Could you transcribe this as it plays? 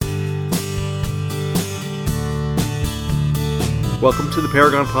Welcome to the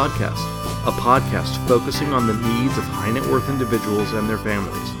Paragon Podcast, a podcast focusing on the needs of high net worth individuals and their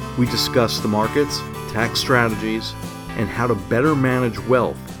families. We discuss the markets, tax strategies, and how to better manage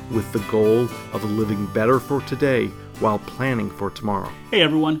wealth with the goal of living better for today while planning for tomorrow. Hey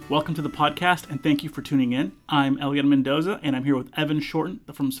everyone, welcome to the podcast and thank you for tuning in. I'm Elliot Mendoza and I'm here with Evan Shorten,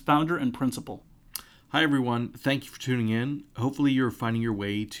 the firm's founder and principal. Hi everyone, thank you for tuning in. Hopefully you're finding your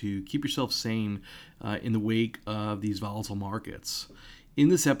way to keep yourself sane in the wake of these volatile markets. In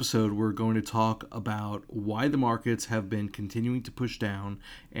this episode, we're going to talk about why the markets have been continuing to push down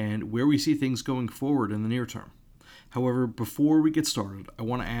and where we see things going forward in the near term. However, before we get started, I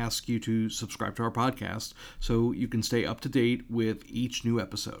want to ask you to subscribe to our podcast so you can stay up to date with each new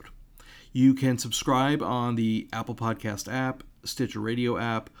episode. You can subscribe on the Apple Podcast app, Stitcher Radio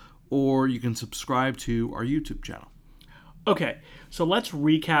app, or you can subscribe to our YouTube channel. Okay, so let's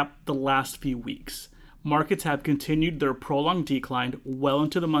recap the last few weeks. Markets have continued their prolonged decline well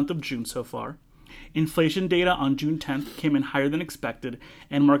into the month of June so far. Inflation data on June 10th came in higher than expected,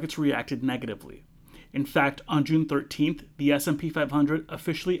 and markets reacted negatively. In fact, on June 13th, the S&P 500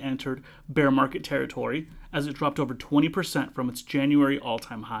 officially entered bear market territory as it dropped over 20% from its January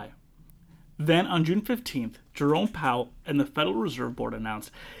all-time high. Then on June 15th, Jerome Powell and the Federal Reserve Board announced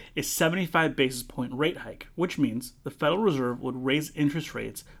a 75 basis point rate hike, which means the Federal Reserve would raise interest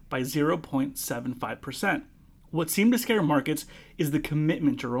rates by 0.75%. What seemed to scare markets is the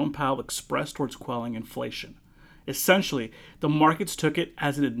commitment Jerome Powell expressed towards quelling inflation. Essentially, the markets took it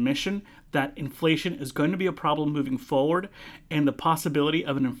as an admission that inflation is going to be a problem moving forward, and the possibility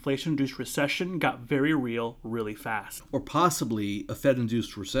of an inflation-induced recession got very real really fast. Or possibly a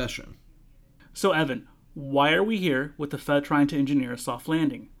Fed-induced recession. So Evan, why are we here with the Fed trying to engineer a soft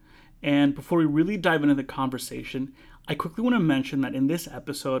landing? And before we really dive into the conversation, I quickly want to mention that in this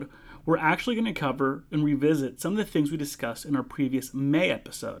episode, we're actually going to cover and revisit some of the things we discussed in our previous May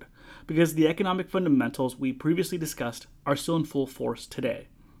episode, because the economic fundamentals we previously discussed are still in full force today.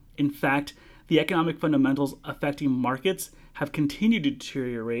 In fact, the economic fundamentals affecting markets have continued to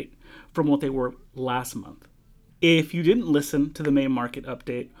deteriorate from what they were last month. If you didn't listen to the May market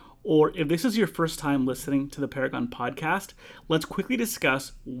update, or if this is your first time listening to the Paragon podcast, let's quickly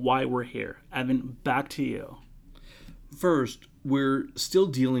discuss why we're here. Evan, back to you. First, we're still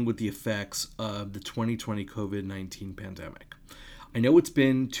dealing with the effects of the 2020 COVID-19 pandemic. I know it's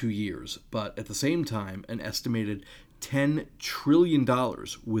been 2 years, but at the same time, an estimated $10 trillion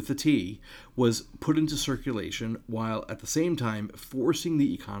with a T was put into circulation, while at the same time forcing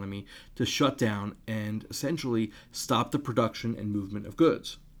the economy to shut down and essentially stop the production and movement of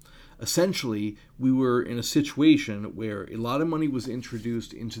goods. Essentially, we were in a situation where a lot of money was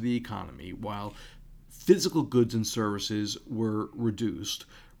introduced into the economy while physical goods and services were reduced,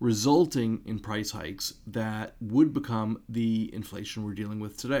 resulting in price hikes that would become the inflation we're dealing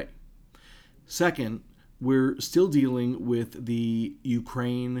with today. Second, we're still dealing with the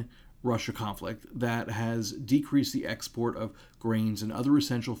Ukraine-Russia conflict that has decreased the export of grains and other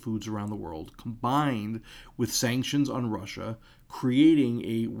essential foods around the world, combined with sanctions on Russia, creating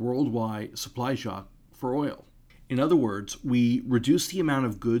a worldwide supply shock for oil. In other words, we reduced the amount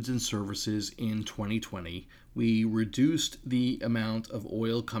of goods and services in 2020. We reduced the amount of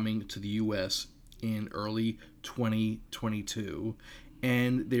oil coming to the U.S. in early 2022,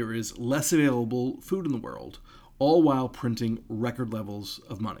 and there is less available food in the world, all while printing record levels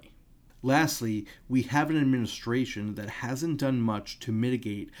of money. Lastly, we have an administration that hasn't done much to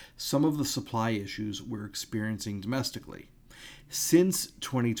mitigate some of the supply issues we're experiencing domestically. Since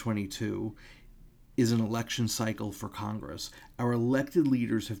 2022 is an election cycle for Congress, our elected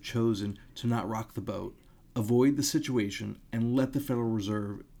leaders have chosen to not rock the boat, avoid the situation, and let the Federal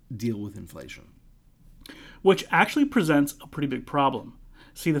Reserve deal with inflation. Which actually presents a pretty big problem.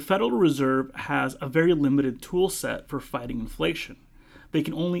 See, the Federal Reserve has a very limited tool set for fighting inflation. They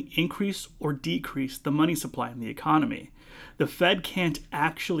can only increase or decrease the money supply in the economy. The Fed can't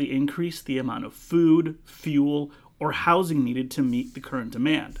actually increase the amount of food, fuel, or housing needed to meet the current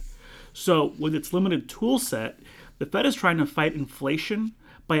demand. So, with its limited tool set, the Fed is trying to fight inflation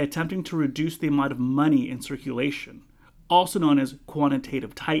by attempting to reduce the amount of money in circulation, also known as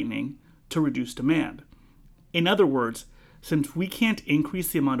quantitative tightening, to reduce demand. In other words, since we can't increase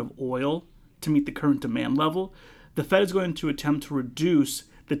the amount of oil to meet the current demand level, the Fed is going to attempt to reduce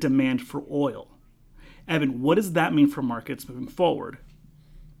the demand for oil. Evan, what does that mean for markets moving forward?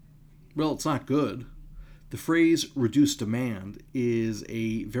 Well, it's not good. The phrase reduced demand is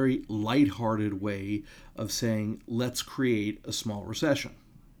a very lighthearted way of saying let's create a small recession.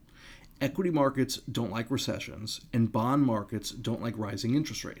 Equity markets don't like recessions, and bond markets don't like rising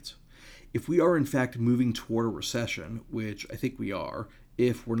interest rates. If we are in fact moving toward a recession, which I think we are,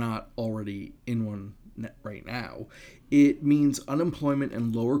 if we're not already in one right now, it means unemployment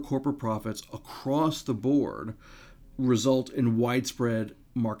and lower corporate profits across the board result in widespread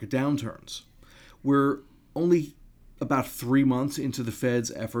market downturns. We're only about 3 months into the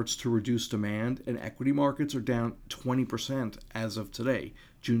Fed's efforts to reduce demand, and equity markets are down 20% as of today,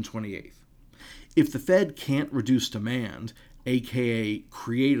 June 28th. If the Fed can't reduce demand, aka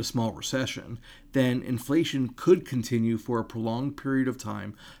create a small recession, then inflation could continue for a prolonged period of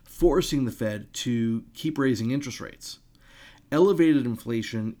time, forcing the Fed to keep raising interest rates. Elevated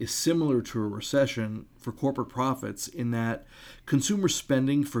inflation is similar to a recession for corporate profits in that consumer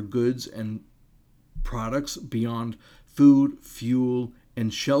spending for goods and products beyond food, fuel,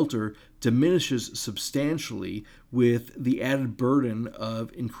 and shelter diminishes substantially with the added burden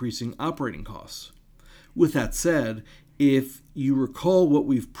of increasing operating costs. With that said, if you recall what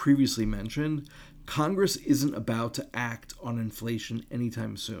we've previously mentioned, Congress isn't about to act on inflation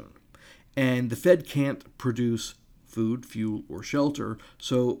anytime soon, and the Fed can't produce food, fuel, or shelter,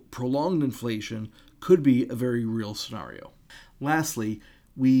 so prolonged inflation could be a very real scenario. Lastly,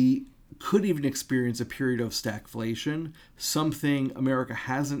 we could even experience a period of stagflation, something America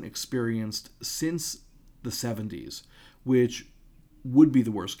hasn't experienced since the 70s, which would be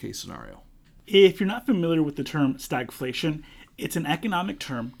the worst case scenario. If you're not familiar with the term stagflation, it's an economic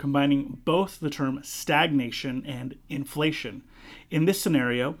term combining both the term stagnation and inflation. In this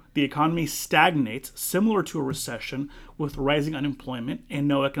scenario, the economy stagnates, similar to a recession, with rising unemployment and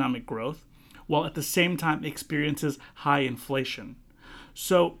no economic growth, while at the same time experiences high inflation.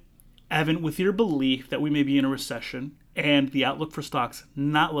 So, Evan, with your belief that we may be in a recession and the outlook for stocks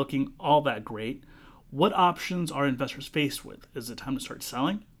not looking all that great, what options are investors faced with? Is it time to start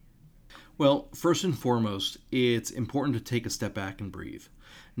selling? Well, first and foremost, it's important to take a step back and breathe.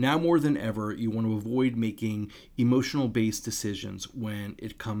 Now more than ever, you want to avoid making emotional-based decisions when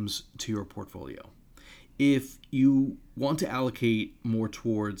it comes to your portfolio. If you want to allocate more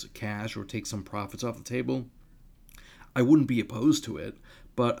towards cash or take some profits off the table, I wouldn't be opposed to it,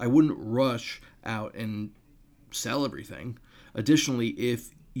 but I wouldn't rush out and sell everything. Additionally, if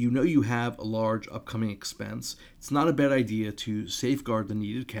you know you have a large upcoming expense, it's not a bad idea to safeguard the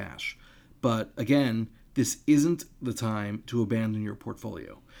needed cash. But again, this isn't the time to abandon your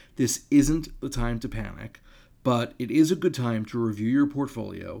portfolio. This isn't the time to panic, but it is a good time to review your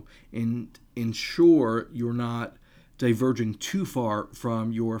portfolio and ensure you're not diverging too far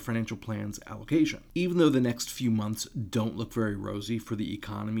from your financial plan's allocation. Even though the next few months don't look very rosy for the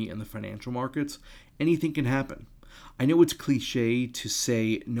economy and the financial markets, anything can happen. I know it's cliche to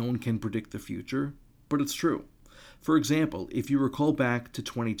say no one can predict the future, but it's true. For example, if you recall back to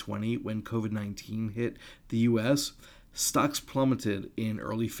 2020 when COVID-19 hit the US, stocks plummeted in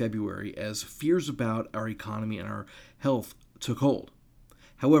early February as fears about our economy and our health took hold.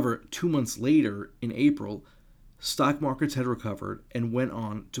 However, 2 months later, in April, stock markets had recovered and went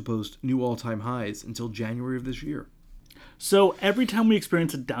on to post new all-time highs until January of this year. So every time we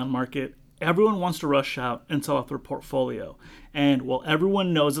experience a down market, everyone wants to rush out and sell off their portfolio. And while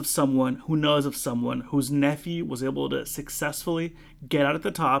everyone knows of someone whose nephew was able to successfully get out at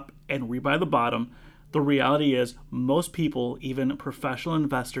the top and rebuy the bottom, the reality is most people, even professional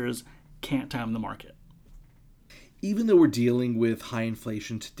investors, can't time the market. Even though we're dealing with high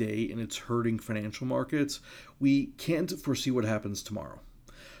inflation today and it's hurting financial markets, we can't foresee what happens tomorrow.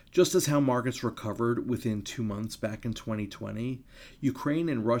 Just as how markets recovered within 2 months back in 2020, Ukraine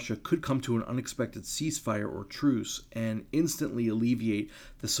and Russia could come to an unexpected ceasefire or truce and instantly alleviate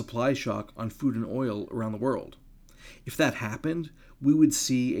the supply shock on food and oil around the world. If that happened, we would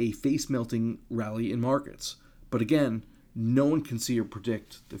see a face-melting rally in markets. But again, no one can see or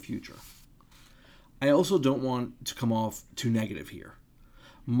predict the future. I also don't want to come off too negative here.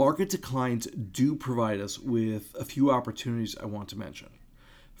 Market declines do provide us with a few opportunities I want to mention.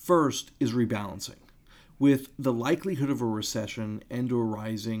 First is rebalancing. With the likelihood of a recession and or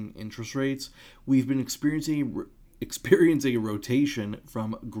rising interest rates, we've been experiencing a rotation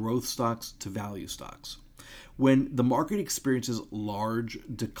from growth stocks to value stocks. When the market experiences large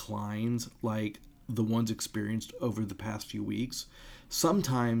declines like the ones experienced over the past few weeks,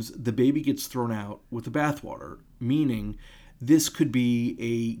 sometimes the baby gets thrown out with the bathwater, meaning this could be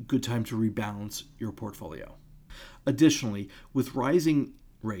a good time to rebalance your portfolio. Additionally, with rising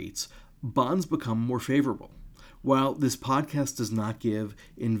rates, bonds become more favorable. While this podcast does not give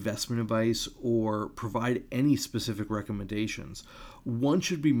investment advice or provide any specific recommendations, one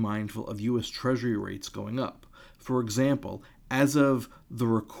should be mindful of U.S. Treasury rates going up. For example, as of the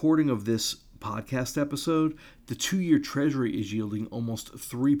recording of this podcast episode, the 2-year Treasury is yielding almost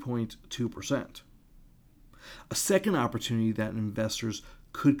 3.2%. A second opportunity that investors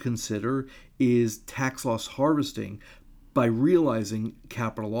could consider is tax loss harvesting by realizing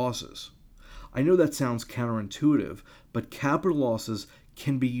capital losses. I know that sounds counterintuitive, but capital losses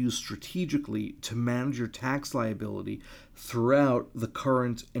can be used strategically to manage your tax liability throughout the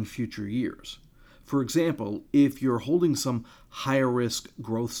current and future years. For example, if you're holding some higher risk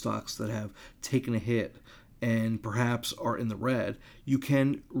growth stocks that have taken a hit and perhaps are in the red, you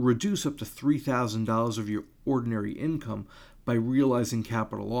can reduce up to $3,000 of your ordinary income by realizing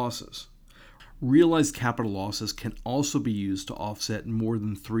capital losses. Realized capital losses can also be used to offset more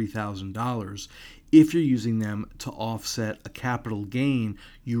than $3,000 if you're using them to offset a capital gain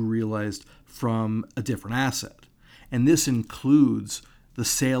you realized from a different asset. And this includes the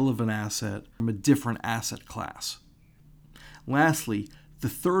sale of an asset from a different asset class. Lastly, the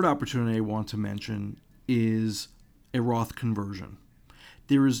third opportunity I want to mention is a Roth conversion.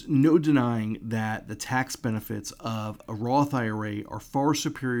 There is no denying that the tax benefits of a Roth IRA are far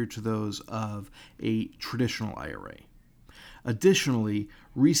superior to those of a traditional IRA. Additionally,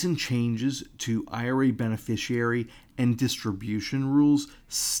 recent changes to IRA beneficiary and distribution rules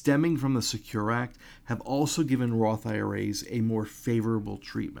stemming from the Secure Act have also given Roth IRAs a more favorable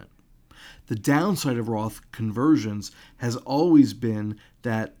treatment. The downside of Roth conversions has always been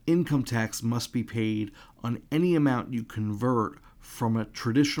that income tax must be paid on any amount you convert from a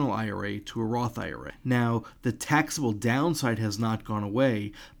traditional IRA to a Roth IRA. Now, the taxable downside has not gone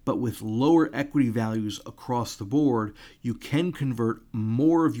away, but with lower equity values across the board, you can convert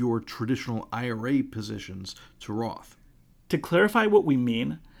more of your traditional IRA positions to Roth. To clarify what we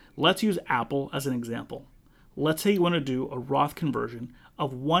mean, let's use Apple as an example. Let's say you want to do a Roth conversion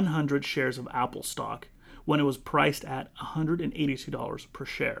of 100 shares of Apple stock when it was priced at $182 per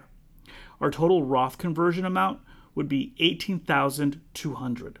share. Our total Roth conversion amount would be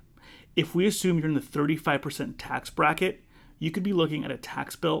 $18,200. If we assume you're in the 35% tax bracket, you could be looking at a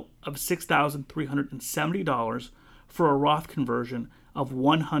tax bill of $6,370 for a Roth conversion of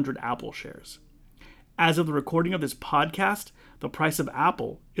 100 Apple shares. As of the recording of this podcast, the price of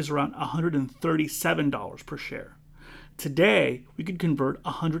Apple is around $137 per share. Today, we could convert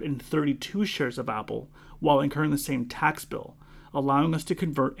 132 shares of Apple while incurring the same tax bill, allowing us to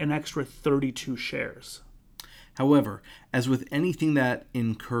convert an extra 32 shares. However, as with anything that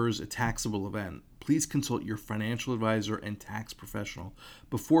incurs a taxable event, please consult your financial advisor and tax professional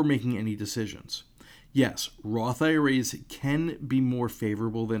before making any decisions. Yes, Roth IRAs can be more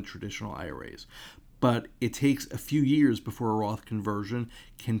favorable than traditional IRAs, but it takes a few years before a Roth conversion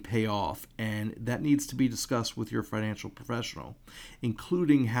can pay off, and that needs to be discussed with your financial professional,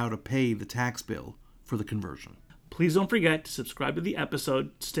 including how to pay the tax bill for the conversion. Please don't forget to subscribe to the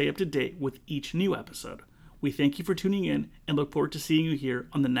episode to stay up to date with each new episode. We thank you for tuning in and look forward to seeing you here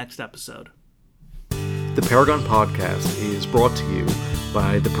on the next episode. The Paragon Podcast is brought to you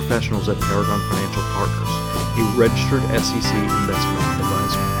by the professionals at Paragon Financial Partners, a registered SEC investment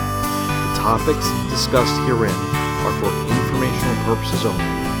advisor. The topics discussed herein are for informational purposes only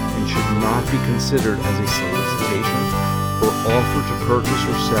and should not be considered as a solicitation or offer to purchase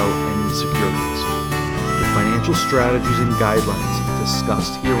or sell any securities. The financial strategies and guidelines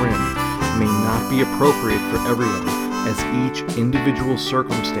discussed herein may not be appropriate for everyone, as each individual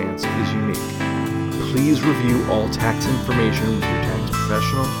circumstance is unique. Please review all tax information with your tax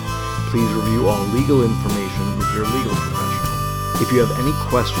professional. Please review all legal information with your legal professional. If you have any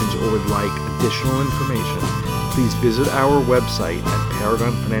questions or would like additional information, please visit our website at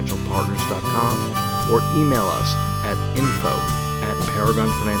paragonfinancialpartners.com or email us at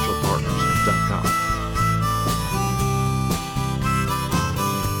info@paragonfinancialpartners.com.